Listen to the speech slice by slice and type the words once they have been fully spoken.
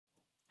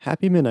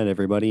Happy midnight,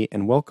 everybody,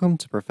 and welcome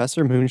to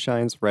Professor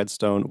Moonshine's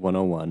Redstone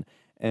 101.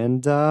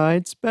 And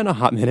it's been a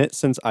hot minute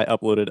since I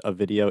uploaded a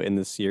video in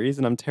this series,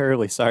 and I'm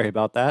terribly sorry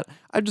about that.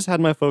 I've just had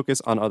my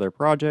focus on other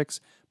projects,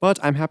 but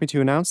I'm happy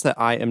to announce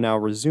that I am now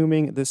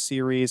resuming this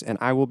series, and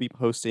I will be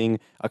posting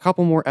a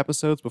couple more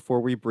episodes before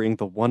we bring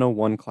the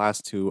 101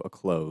 class to a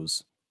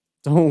close.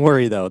 Don't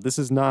worry though, this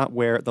is not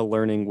where the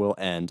learning will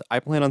end. I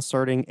plan on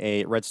starting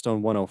a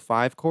Redstone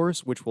 105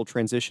 course, which will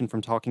transition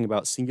from talking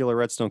about singular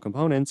redstone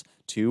components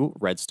to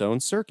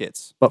redstone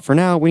circuits. But for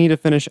now, we need to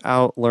finish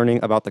out learning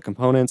about the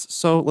components,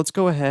 so let's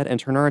go ahead and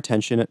turn our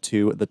attention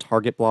to the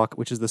target block,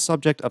 which is the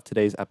subject of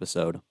today's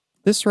episode.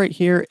 This right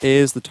here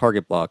is the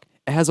target block.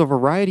 It has a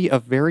variety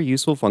of very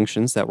useful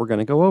functions that we're going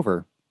to go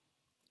over.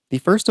 The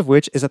first of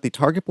which is that the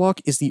target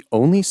block is the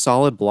only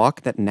solid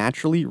block that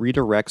naturally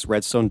redirects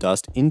redstone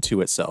dust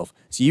into itself.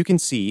 So you can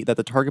see that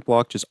the target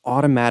block just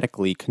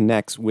automatically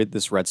connects with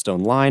this redstone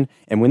line,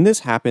 and when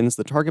this happens,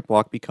 the target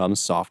block becomes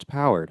soft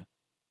powered.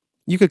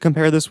 You could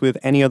compare this with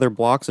any other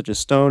block such as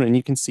stone, and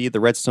you can see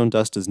the redstone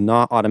dust does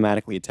not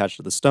automatically attach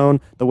to the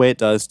stone the way it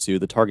does to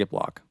the target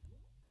block.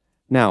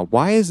 Now,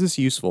 why is this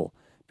useful?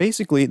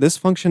 Basically, this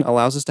function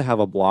allows us to have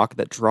a block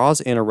that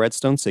draws in a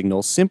redstone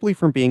signal simply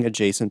from being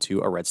adjacent to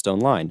a redstone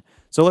line.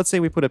 So let's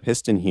say we put a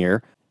piston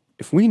here.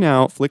 If we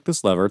now flick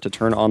this lever to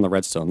turn on the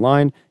redstone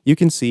line, you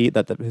can see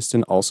that the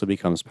piston also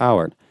becomes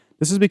powered.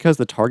 This is because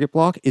the target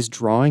block is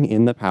drawing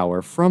in the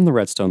power from the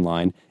redstone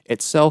line,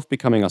 itself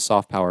becoming a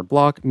soft-powered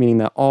block, meaning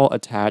that all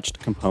attached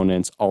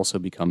components also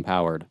become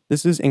powered.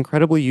 This is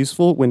incredibly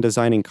useful when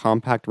designing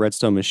compact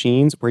redstone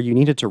machines where you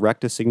need to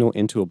direct a signal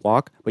into a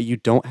block, but you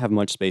don't have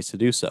much space to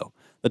do so.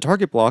 The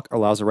target block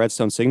allows a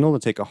redstone signal to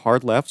take a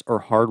hard left or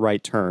hard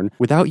right turn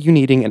without you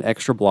needing an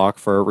extra block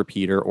for a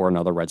repeater or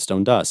another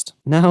redstone dust.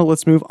 Now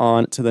let's move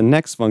on to the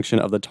next function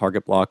of the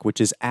target block,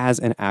 which is as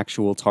an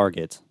actual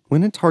target.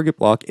 When a target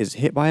block is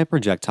hit by a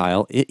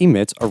projectile, it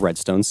emits a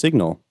redstone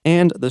signal.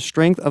 And the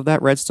strength of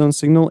that redstone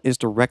signal is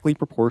directly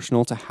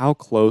proportional to how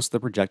close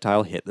the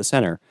projectile hit the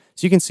center.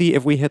 So you can see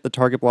if we hit the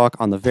target block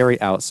on the very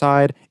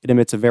outside, it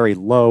emits a very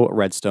low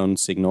redstone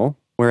signal.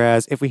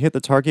 Whereas if we hit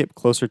the target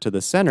closer to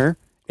the center,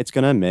 it's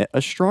going to emit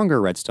a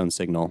stronger redstone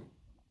signal.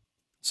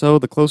 So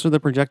the closer the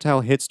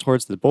projectile hits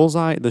towards the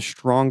bullseye, the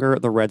stronger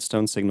the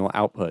redstone signal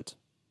output.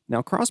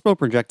 Now, crossbow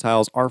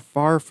projectiles are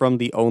far from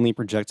the only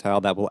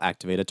projectile that will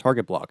activate a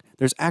target block.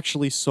 There's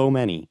actually so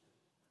many.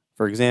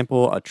 For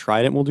example, a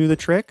trident will do the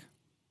trick.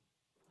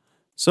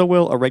 So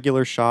will a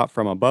regular shot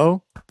from a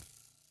bow,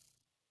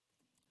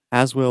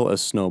 as will a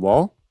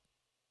snowball,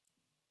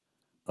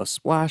 a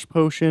splash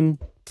potion,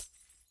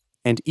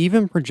 and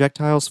even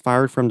projectiles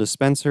fired from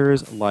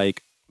dispensers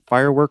like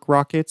firework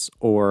rockets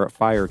or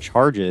fire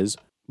charges.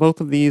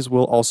 Both of these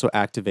will also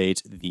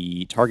activate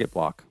the target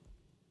block.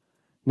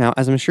 Now,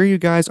 as I'm sure you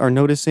guys are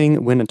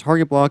noticing, when a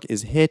target block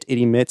is hit, it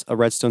emits a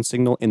redstone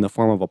signal in the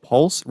form of a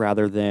pulse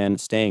rather than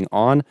staying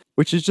on,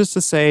 which is just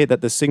to say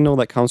that the signal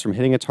that comes from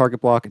hitting a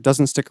target block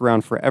doesn't stick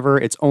around forever,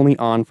 it's only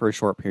on for a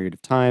short period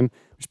of time,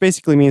 which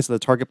basically means that the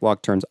target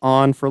block turns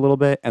on for a little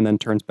bit and then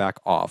turns back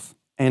off.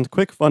 And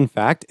quick fun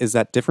fact is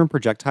that different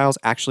projectiles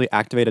actually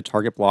activate a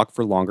target block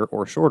for longer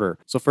or shorter.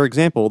 So for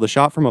example, the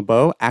shot from a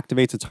bow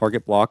activates a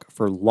target block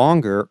for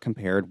longer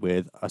compared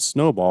with a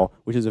snowball,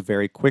 which is a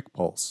very quick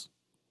pulse.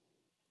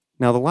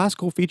 Now, the last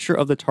cool feature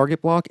of the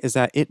target block is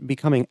that it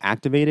becoming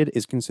activated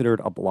is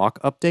considered a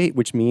block update,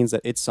 which means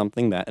that it's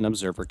something that an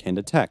observer can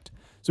detect.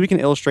 So we can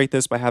illustrate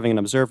this by having an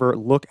observer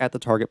look at the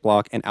target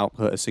block and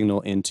output a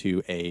signal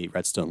into a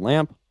redstone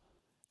lamp.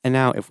 And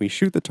now if we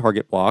shoot the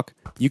target block,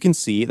 you can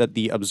see that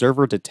the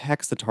observer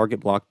detects the target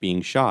block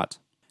being shot.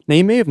 Now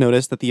you may have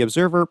noticed that the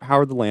observer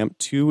powered the lamp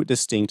 2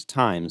 distinct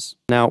times.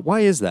 Now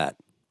why is that?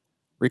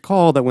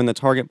 Recall that when the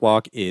target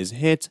block is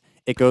hit,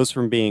 it goes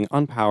from being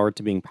unpowered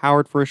to being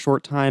powered for a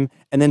short time,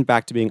 and then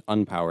back to being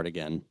unpowered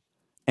again.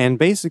 And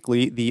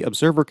basically, the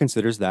observer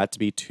considers that to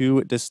be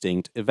 2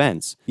 distinct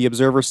events. The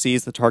observer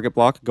sees the target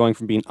block going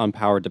from being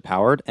unpowered to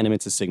powered and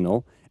emits a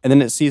signal, and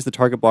then it sees the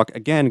target block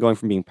again going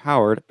from being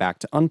powered back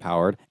to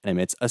unpowered and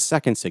emits a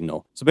second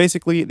signal. So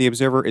basically, the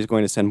observer is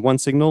going to send one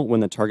signal when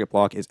the target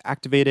block is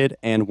activated,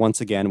 and once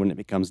again when it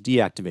becomes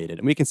deactivated.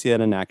 And we can see that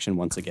in action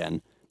once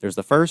again. There's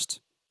the first,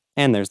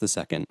 and there's the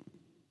second.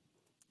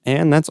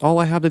 And that's all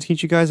I have to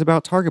teach you guys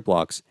about target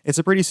blocks. It's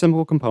a pretty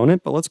simple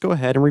component, but let's go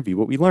ahead and review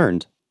what we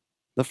learned.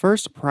 The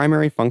first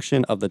primary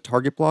function of the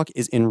target block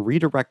is in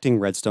redirecting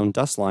redstone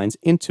dust lines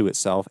into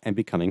itself and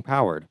becoming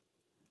powered.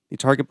 The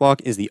target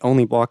block is the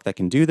only block that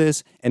can do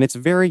this, and it's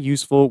very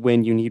useful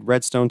when you need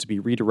redstone to be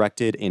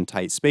redirected in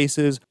tight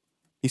spaces.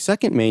 The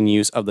second main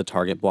use of the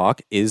target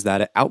block is that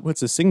it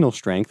outputs a signal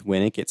strength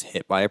when it gets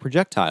hit by a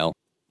projectile.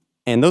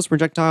 And those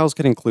projectiles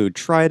can include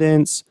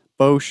tridents,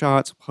 bow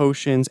shots,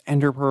 potions,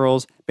 ender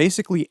pearls.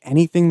 Basically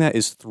anything that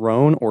is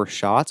thrown or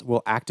shot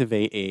will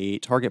activate a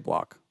target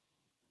block.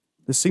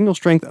 The signal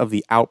strength of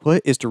the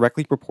output is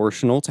directly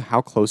proportional to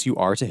how close you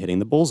are to hitting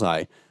the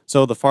bullseye.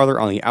 So the farther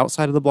on the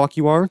outside of the block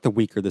you are, the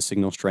weaker the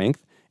signal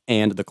strength,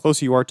 and the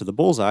closer you are to the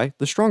bullseye,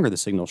 the stronger the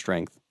signal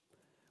strength.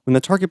 When the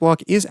target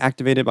block is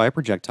activated by a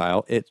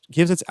projectile, it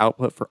gives its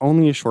output for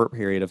only a short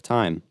period of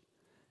time.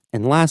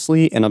 And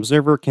lastly, an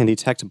observer can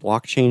detect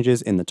block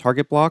changes in the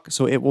target block,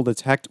 so it will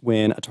detect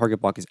when a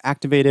target block is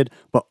activated,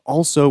 but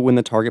also when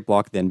the target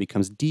block then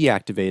becomes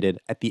deactivated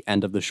at the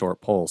end of the short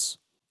pulse.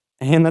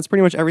 And that's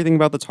pretty much everything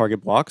about the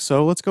target block,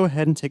 so let's go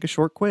ahead and take a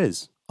short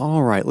quiz.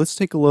 Alright, let's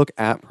take a look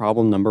at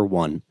problem number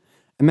 1.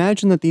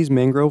 Imagine that these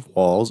mangrove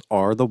walls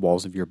are the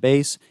walls of your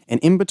base, and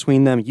in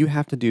between them you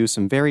have to do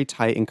some very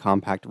tight and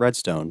compact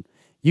redstone.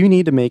 You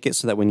need to make it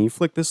so that when you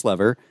flick this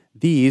lever,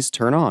 these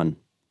turn on.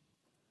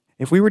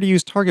 If we were to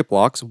use target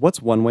blocks,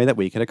 what's one way that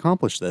we could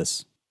accomplish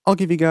this? I'll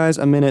give you guys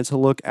a minute to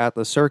look at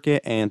the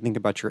circuit and think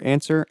about your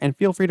answer, and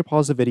feel free to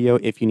pause the video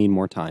if you need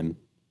more time.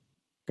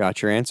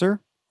 Got your answer?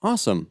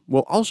 Awesome.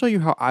 Well, I'll show you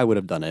how I would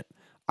have done it.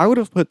 I would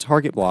have put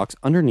target blocks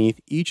underneath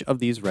each of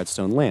these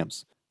redstone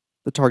lamps.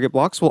 The target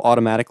blocks will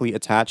automatically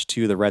attach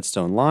to the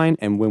redstone line,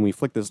 and when we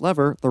flick this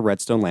lever, the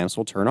redstone lamps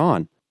will turn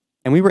on.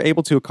 And we were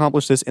able to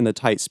accomplish this in the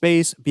tight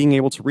space, being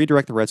able to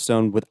redirect the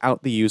redstone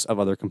without the use of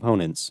other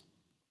components.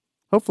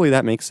 Hopefully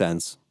that makes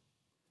sense.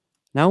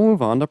 Now we'll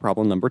move on to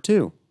problem number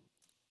 2.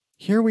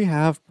 Here we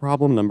have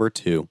problem number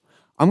 2.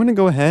 I'm going to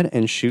go ahead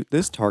and shoot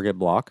this target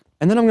block,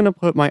 and then I'm going to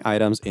put my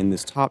items in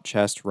this top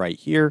chest right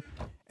here,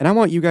 and I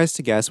want you guys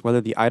to guess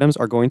whether the items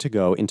are going to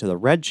go into the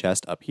red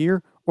chest up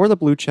here or the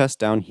blue chest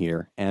down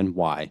here, and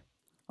why.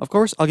 Of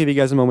course, I'll give you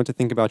guys a moment to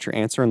think about your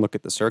answer and look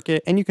at the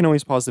circuit, and you can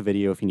always pause the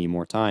video if you need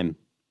more time.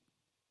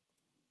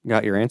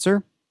 Got your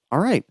answer?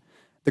 Alright.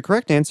 The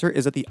correct answer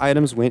is that the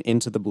items went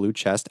into the blue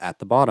chest at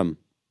the bottom.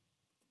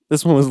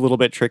 This one was a little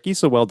bit tricky,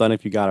 so well done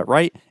if you got it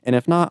right, and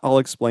if not, I'll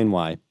explain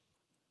why.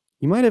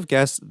 You might have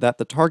guessed that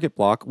the target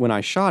block, when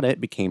I shot it,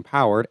 became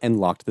powered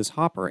and locked this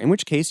hopper, in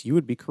which case you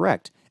would be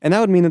correct, and that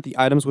would mean that the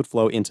items would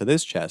flow into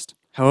this chest.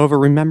 However,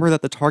 remember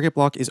that the target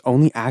block is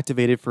only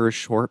activated for a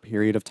short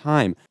period of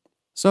time.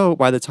 So,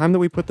 by the time that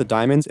we put the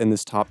diamonds in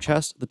this top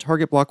chest, the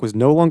target block was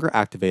no longer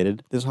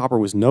activated, this hopper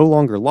was no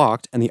longer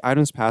locked, and the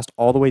items passed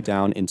all the way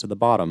down into the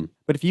bottom.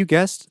 But if you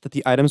guessed that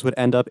the items would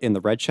end up in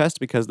the red chest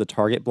because the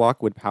target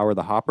block would power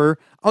the hopper,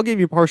 I'll give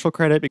you partial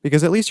credit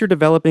because at least you're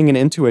developing an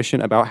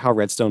intuition about how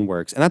redstone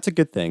works, and that's a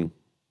good thing.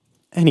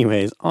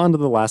 Anyways, on to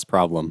the last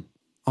problem.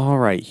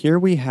 Alright, here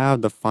we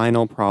have the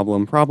final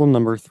problem, problem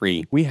number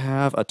 3. We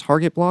have a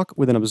target block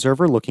with an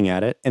observer looking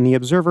at it, and the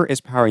observer is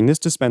powering this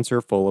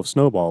dispenser full of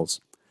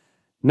snowballs.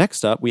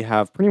 Next up, we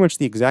have pretty much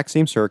the exact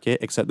same circuit,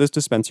 except this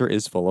dispenser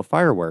is full of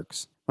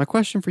fireworks. My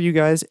question for you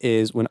guys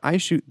is, when I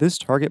shoot this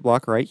target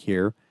block right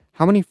here,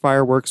 how many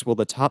fireworks will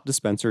the top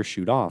dispenser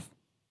shoot off?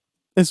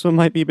 This one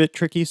might be a bit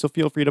tricky, so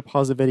feel free to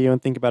pause the video and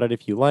think about it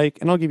if you like,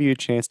 and I'll give you a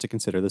chance to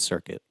consider the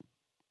circuit.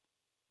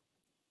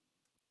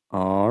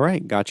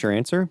 Alright, got your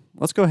answer?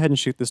 Let's go ahead and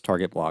shoot this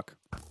target block.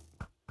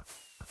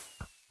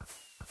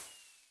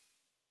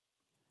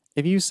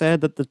 If you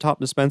said that the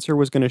top dispenser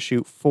was going to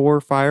shoot 4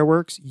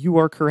 fireworks, you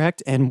are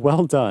correct and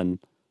well done.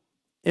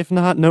 If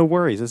not, no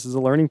worries, this is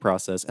a learning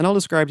process, and I'll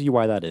describe to you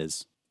why that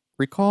is.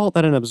 Recall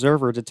that an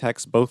observer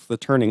detects both the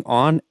turning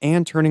on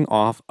and turning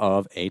off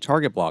of a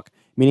target block,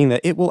 meaning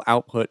that it will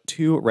output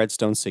 2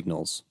 redstone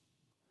signals.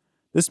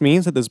 This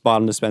means that this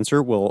bottom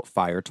dispenser will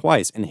fire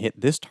twice and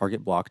hit this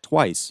target block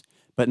twice.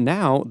 But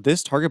now,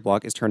 this target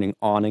block is turning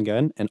on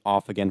again and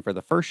off again for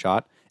the first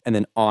shot, and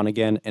then on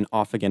again and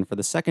off again for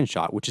the second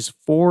shot, which is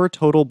 4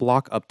 total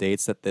block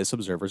updates that this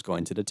observer is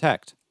going to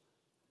detect.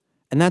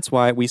 And that's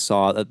why we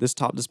saw that this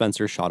top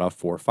dispenser shot off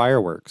 4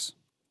 fireworks.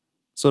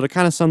 So to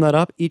kind of sum that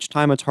up, each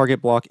time a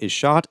target block is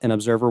shot, an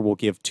observer will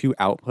give 2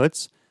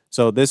 outputs.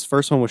 So this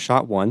first one was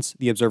shot once,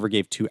 the observer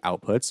gave 2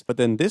 outputs, but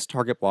then this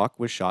target block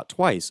was shot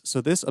twice,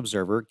 so this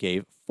observer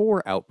gave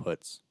 4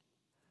 outputs.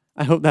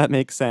 I hope that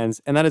makes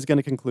sense, and that is going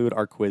to conclude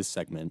our quiz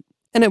segment.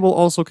 And it will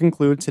also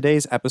conclude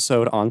today's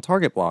episode on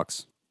target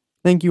blocks.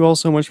 Thank you all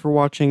so much for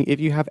watching. If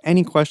you have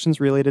any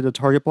questions related to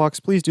target blocks,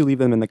 please do leave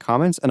them in the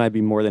comments, and I'd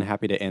be more than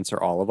happy to answer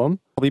all of them.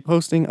 I'll be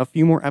posting a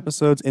few more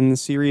episodes in the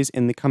series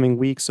in the coming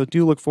weeks, so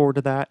do look forward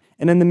to that.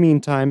 And in the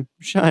meantime,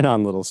 shine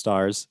on, little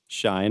stars.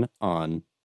 Shine on.